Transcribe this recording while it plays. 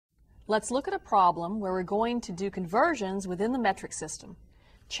Let's look at a problem where we're going to do conversions within the metric system.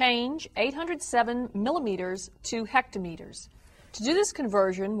 Change 807 millimeters to hectometers. To do this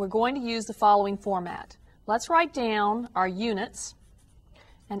conversion, we're going to use the following format. Let's write down our units,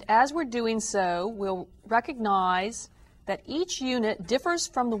 and as we're doing so, we'll recognize that each unit differs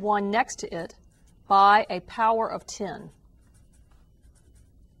from the one next to it by a power of 10.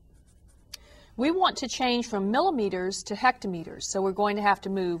 We want to change from millimeters to hectometers, so we're going to have to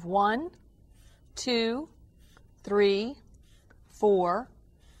move 1, 2, 3, 4,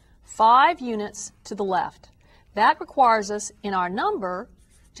 5 units to the left. That requires us in our number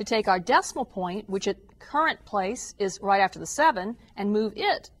to take our decimal point, which at current place is right after the 7, and move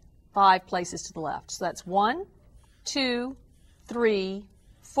it 5 places to the left. So that's 1, 2, 3,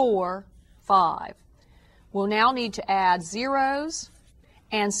 4, 5. We'll now need to add zeros,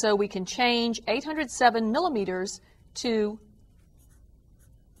 and so we can change 807 millimeters to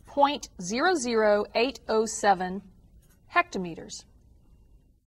 0.00807 hectometers.